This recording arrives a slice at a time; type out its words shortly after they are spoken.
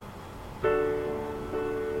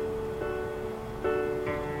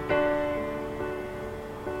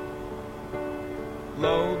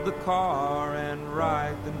load the car and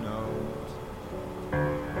write the note.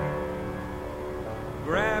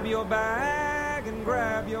 Grab your bag and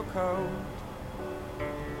grab your coat.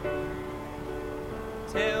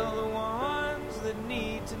 Tell the ones that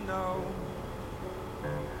need to know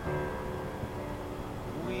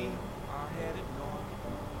we are headed north.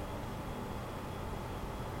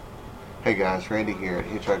 Hey guys, Randy here at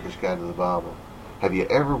Hitchhiker's Guide to the Bible. Have you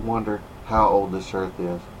ever wondered how old this earth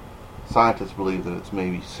is? Scientists believe that it's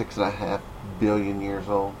maybe 6.5 billion years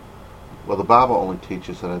old. Well, the Bible only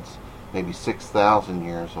teaches that it's maybe 6,000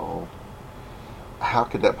 years old. How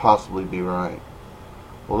could that possibly be right?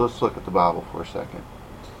 Well, let's look at the Bible for a second.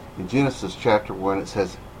 In Genesis chapter 1 it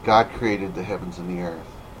says, God created the heavens and the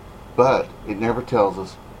earth. But it never tells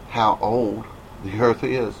us how old the earth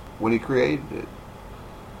is when He created it.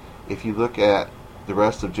 If you look at the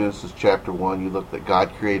rest of Genesis chapter 1, you look that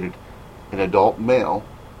God created an adult male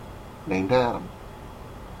named Adam.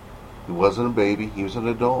 He wasn't a baby, he was an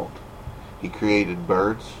adult. He created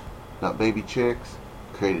birds, not baby chicks,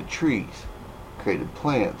 created trees, created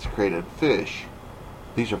plants, created fish.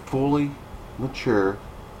 These are fully mature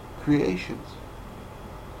creations.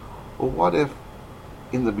 Well, what if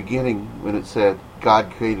in the beginning when it said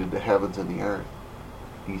God created the heavens and the earth,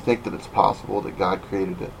 do you think that it's possible that God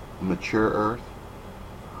created a mature earth?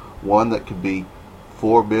 One that could be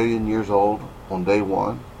 4 billion years old on day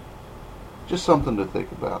one? Just something to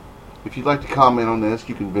think about. If you'd like to comment on this,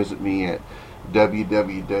 you can visit me at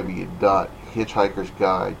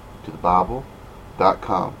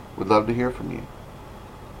www.hitchhikersguidetothebible.com. We'd love to hear from you.